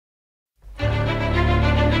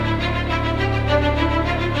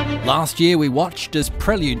Last year we watched as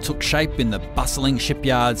Prelude took shape in the bustling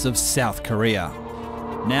shipyards of South Korea.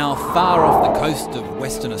 Now far off the coast of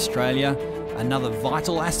Western Australia, another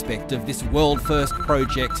vital aspect of this world-first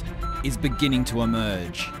project is beginning to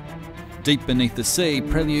emerge. Deep beneath the sea,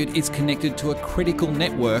 Prelude is connected to a critical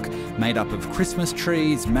network made up of Christmas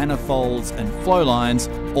trees, manifolds and flow lines,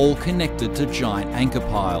 all connected to giant anchor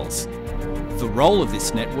piles. The role of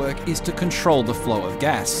this network is to control the flow of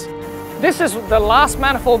gas. This is the last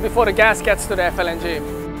manifold before the gas gets to the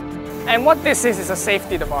FLNG. And what this is a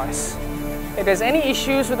safety device. If there's any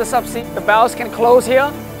issues with the subsea, the valves can close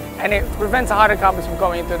here and it prevents the hydrocarbons from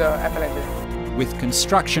going into the FLNG. With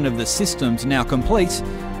construction of the systems now complete,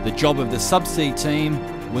 the job of the Subsea team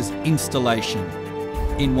was installation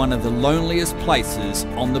in one of the loneliest places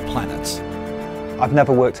on the planet. I've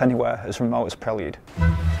never worked anywhere as remote as Prelude.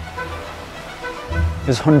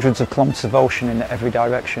 There's hundreds of kilometres of ocean in every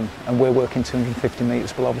direction and we're working 250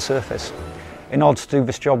 metres below the surface. In order to do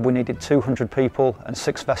this job we needed 200 people and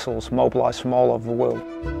 6 vessels mobilised from all over the world.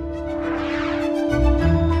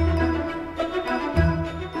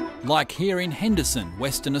 Like here in Henderson,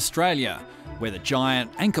 Western Australia, where the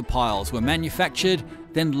giant anchor piles were manufactured,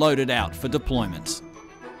 then loaded out for deployment.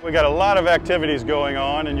 We've got a lot of activities going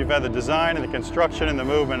on, and you've had the design and the construction and the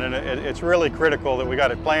movement, and it's really critical that we got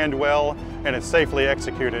it planned well and it's safely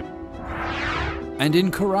executed. And in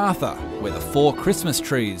Karratha, where the 4 Christmas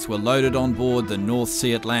trees were loaded on board the North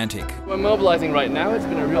Sea Atlantic. We're mobilising right now. It's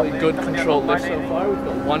been a really good controlled lift so far. We've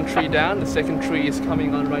got 1 tree down, the 2nd tree is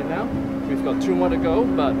coming on right now. We've got 2 more to go,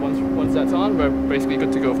 but once that's on, we're basically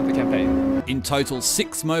good to go for the campaign. In total,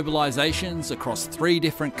 6 mobilisations across 3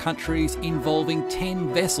 different countries involving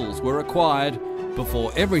 10 vessels were required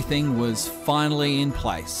before everything was finally in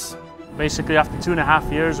place. Basically, after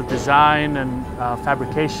 2.5 years of design and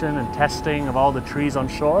fabrication and testing of all the trees on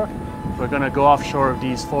shore, we're going to go offshore of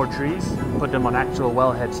these 4 trees, put them on actual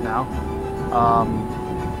wellheads now,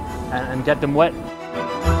 and get them wet.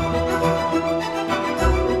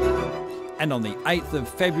 And on the 8th of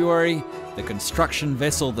February, the construction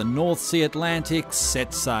vessel the North Sea Atlantic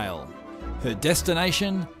set sail. Her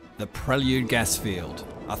destination, the Prelude gas field,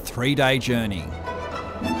 a 3-day journey.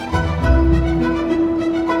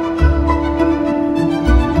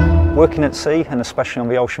 Working at sea, and especially on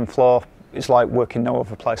the ocean floor, is like working no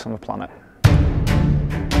other place on the planet.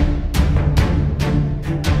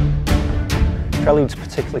 Prelude's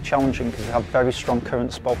particularly challenging because they have very strong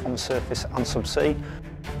currents both on the surface and subsea,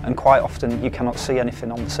 and quite often you cannot see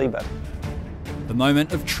anything on the seabed. The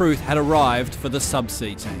moment of truth had arrived for the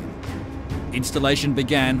Subsea team. Installation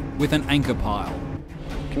began with an anchor pile.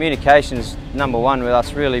 Communication's #1 with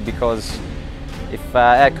us really, because if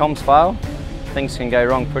our comms fail, things can go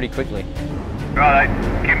wrong pretty quickly. Righto,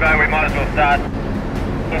 Kimbo, we might as well start.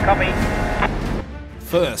 Yeah, copy.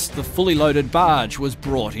 First, the fully loaded barge was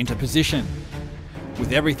brought into position.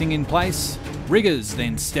 With everything in place, riggers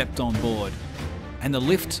then stepped on board, and the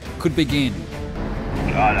lift could begin.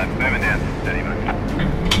 Righto, moving down, steady mate.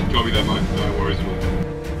 Copy that mate, no worries at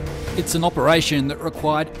all. It's an operation that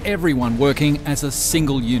required everyone working as a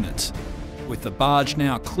single unit. With the barge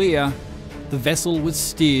now clear, the vessel was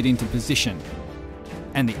steered into position,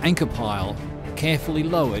 and the anchor pile carefully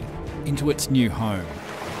lowered into its new home.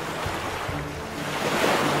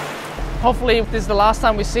 Hopefully this is the last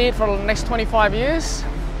time we see it for the next 25 years.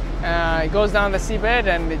 It goes down the seabed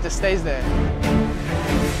and it just stays there.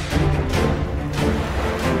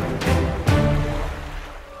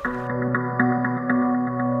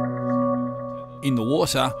 In the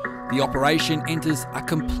water, the operation enters a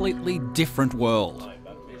completely different world.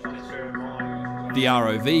 The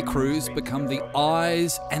ROV crews become the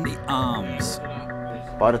eyes and the arms.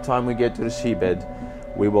 By the time we get to the seabed,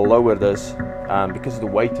 we will lower this, because of the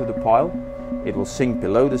weight of the pile, it will sink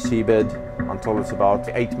below the seabed until it's about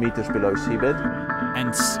 8 meters below seabed.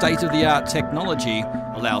 And state-of-the-art technology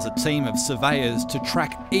allows a team of surveyors to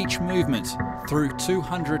track each movement through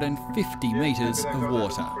 250 metres of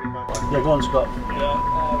water. Yeah, go on, Scott.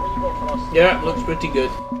 Yeah, looks pretty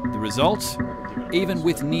good. The result? Even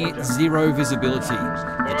with near zero visibility,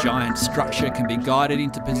 the giant structure can be guided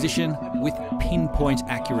into position with pinpoint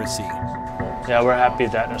accuracy. Yeah, we're happy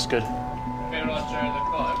with that. That's good.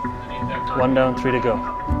 1 down, 3 to go.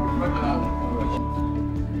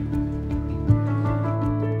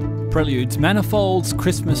 Prelude's manifolds,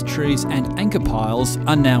 Christmas trees and anchor piles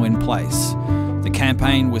are now in place. The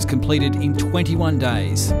campaign was completed in 21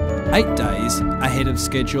 days, 8 days ahead of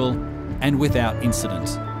schedule and without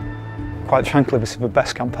incident. Quite frankly, this is the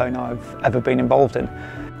best campaign I've ever been involved in.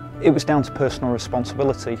 It was down to personal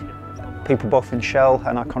responsibility. People both in Shell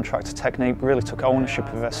and our contractor Technique really took ownership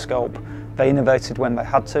of their scope. They innovated when they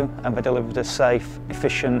had to, and they delivered a safe,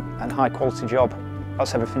 efficient and high quality job.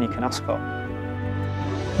 That's everything you can ask for.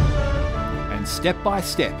 And step by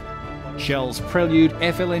step, Shell's Prelude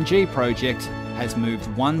FLNG project has moved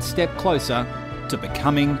one step closer to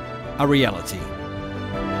becoming a reality.